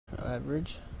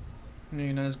average. No,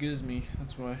 you're not as good as me.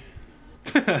 That's why.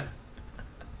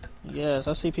 Yes,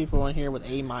 I see people on here with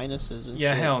A minuses and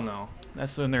Yeah, shit. hell no.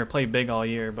 That's when they're play big all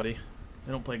year, buddy.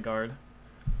 They don't play guard.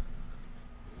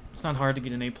 It's not hard to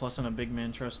get an A plus on a big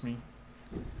man. Trust me.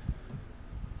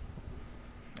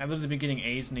 I've literally been getting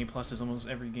A's and A pluses almost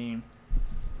every game.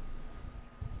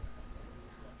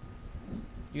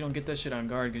 You don't get that shit on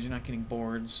guard because you're not getting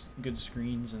boards, good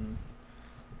screens, and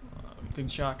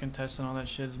good shot contests and all that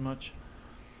shit as much.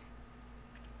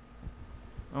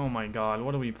 Oh my god,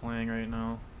 what are we playing right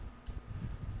now?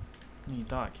 You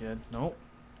thought, kid. Nope.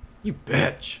 You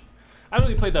bitch. I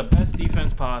really played the best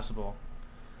defense possible.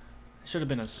 It should have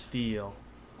been a steal.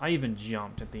 I even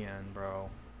jumped at the end, bro.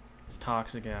 It's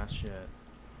toxic ass shit.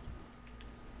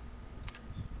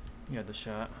 You had the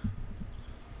shot.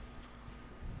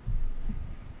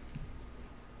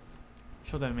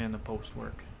 Show that man the post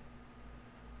work.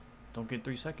 Don't get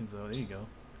 3 seconds though. There you go.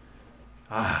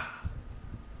 Ah.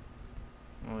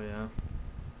 Oh yeah.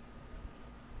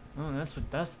 Oh,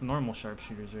 that's the normal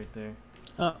sharpshooters right there.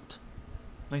 Oh.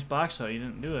 Nice box though. You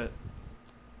didn't do it.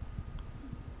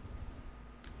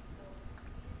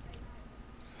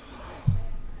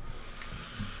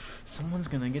 Someone's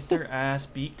gonna get their ass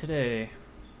beat today.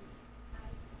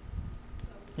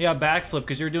 Yeah, backflip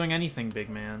because you're doing anything, big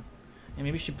man. And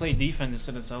maybe you should play defense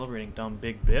instead of celebrating, dumb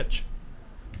big bitch.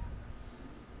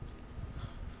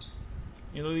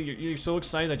 You know, you're so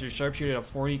excited that your sharpshooter had a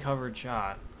 40 covered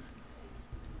shot.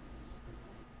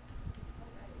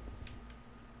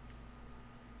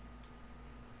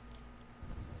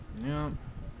 Yeah.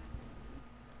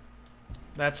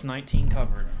 That's 19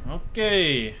 covered.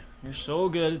 Okay. You're so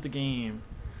good at the game.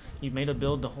 You've made a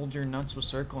build to hold your nuts with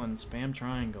circle and spam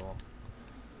triangle.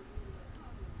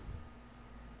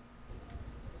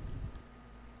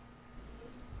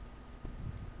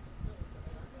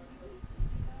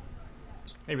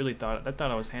 They really thought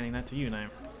I was handing that to you, now.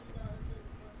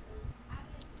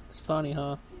 It's funny,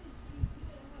 huh?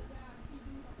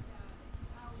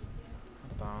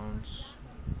 Bounce.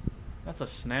 That's a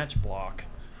snatch block.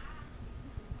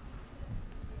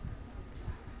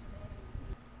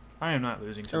 I am not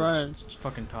losing to this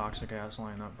fucking toxic ass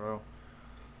lineup, bro.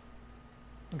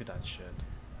 Look at that shit.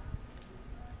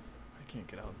 I can't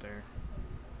get out there.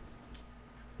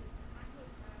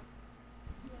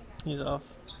 He's off.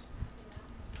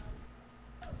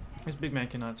 This big man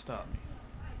cannot stop me.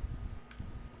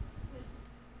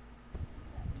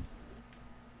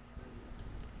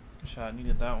 Good shot,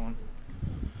 needed that one.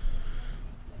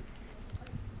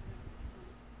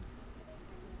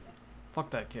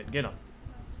 Fuck that kid, get him.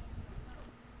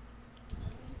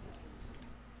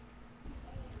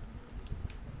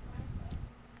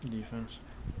 Defense.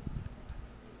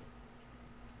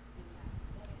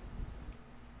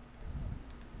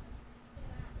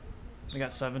 They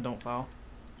got 7, don't foul.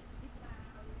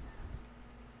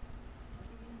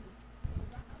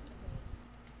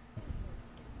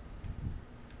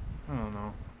 I don't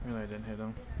know. Really, I didn't hit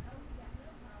him.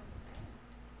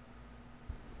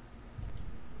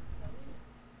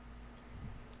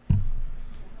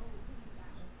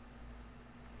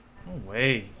 No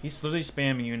way. He's literally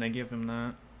spamming you and I give him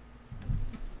that.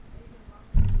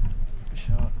 Good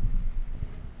shot.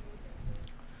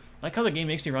 I like how the game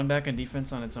makes you run back on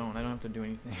defense on its own. I don't have to do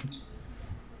anything.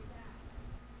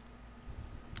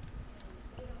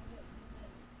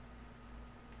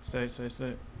 Stay.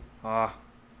 Ah.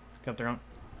 Get up there.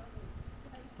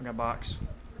 I got box.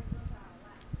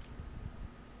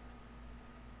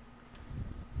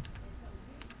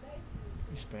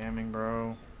 You spamming,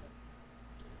 bro.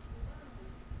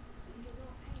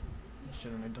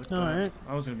 Should've made took that. Alright.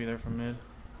 I was gonna be there for mid.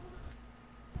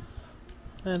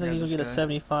 I think he's gonna get a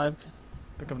 75.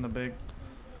 Pick up in the big.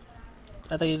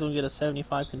 I think he's gonna get a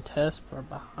 75 contest for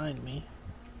behind me.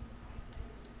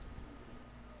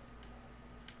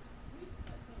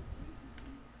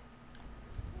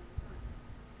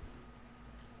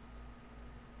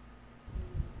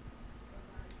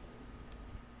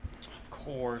 Of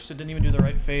course, it didn't even do the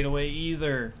right fadeaway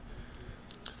either.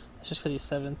 It's just because he's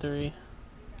 7'3".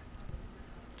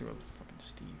 Threw up fucking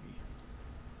Stevie.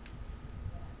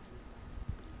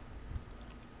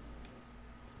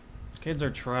 These kids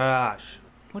are trash.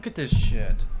 Look at this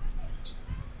shit.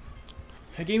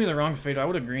 It gave me the wrong fade. I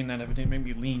would have greened that if it didn't make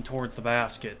me lean towards the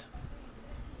basket.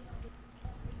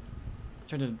 I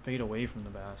tried to fade away from the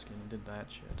basket and did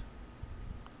that shit.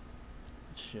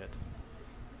 Shit.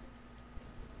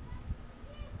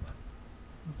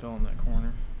 I fell in that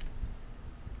corner.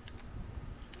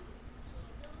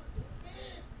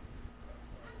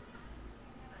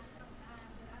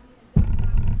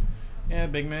 Yeah, Yeah,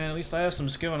 big man, at least I have some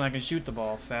skill and I can shoot the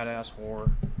ball, fat ass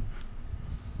whore.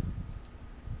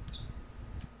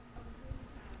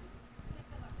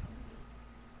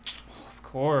 Of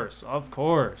course, of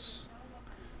course.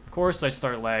 Of course I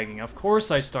start lagging. Of course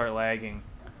I start lagging.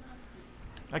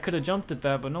 I could have jumped at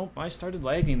that, but nope, I started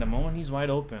lagging the moment he's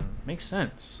wide open. Makes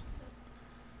sense.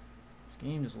 This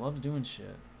game just loves doing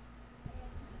shit.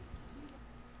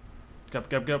 Get up,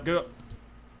 get up, get up, get up.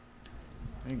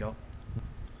 There you go.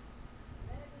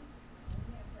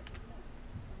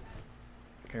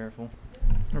 Careful.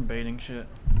 We're baiting shit.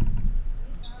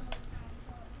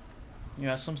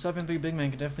 Yeah, some 7'3" big man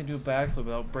can definitely do a backflip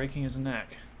without breaking his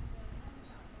neck.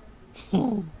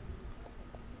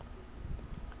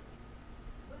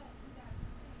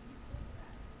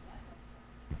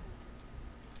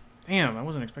 Damn, I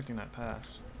wasn't expecting that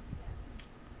pass.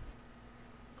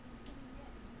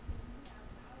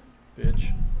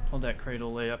 Bitch. Hold that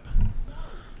cradle layup.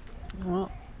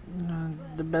 Well,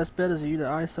 the best bet is you to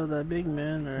ISO that big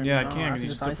man, or Yeah, I can, because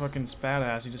he's just a ISO. fucking spat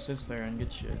ass. He just sits there and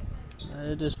gets shit.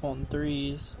 It just wanting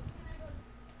threes.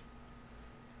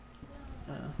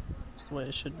 Yeah, that's the way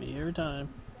it should be every time.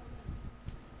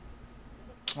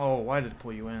 Oh, why did it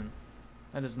pull you in?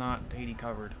 That is not 80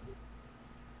 covered.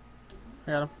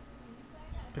 I got him.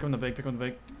 Pick him the big, pick him the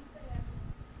big.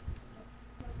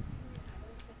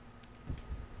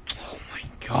 Oh my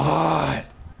god!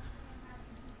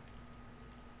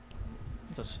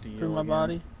 It's a steal. Through my again.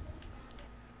 body.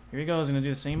 Here he goes, gonna do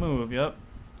the same move. Yep.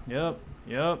 Yep.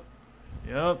 Yep.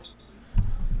 Yep.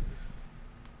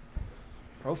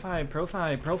 Pro 5, Pro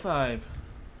 5, Pro 5.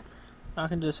 I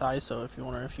can just ISO if you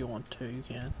want, or if you want to, you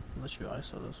can. Unless you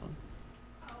ISO this one.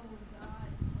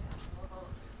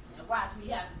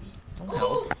 Don't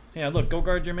help. Yeah, look, go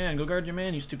guard your man. Go guard your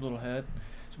man, you stupid little head.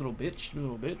 Stupid little bitch.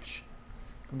 Little bitch.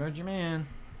 Go guard your man.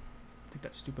 Take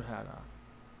that stupid hat off.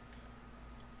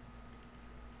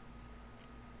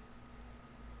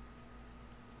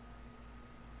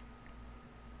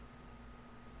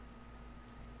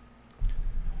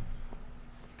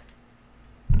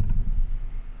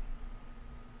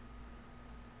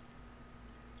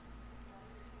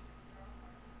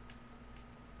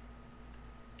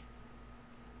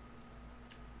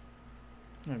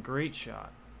 A great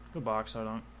shot. Good box out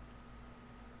on.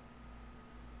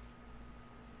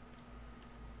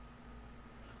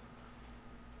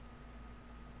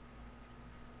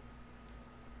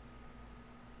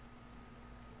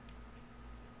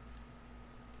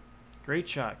 Great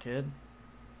shot, kid.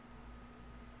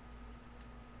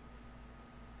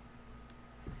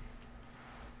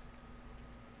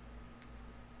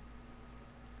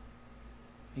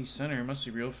 He's center. It must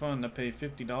be real fun to pay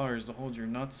 $50 to hold your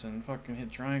nuts and fucking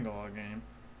hit triangle all game.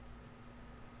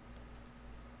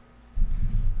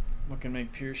 Fucking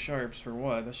make pure sharps for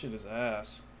what? That shit is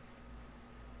ass.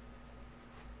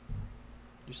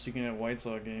 Just seeking at whites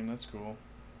all game. That's cool.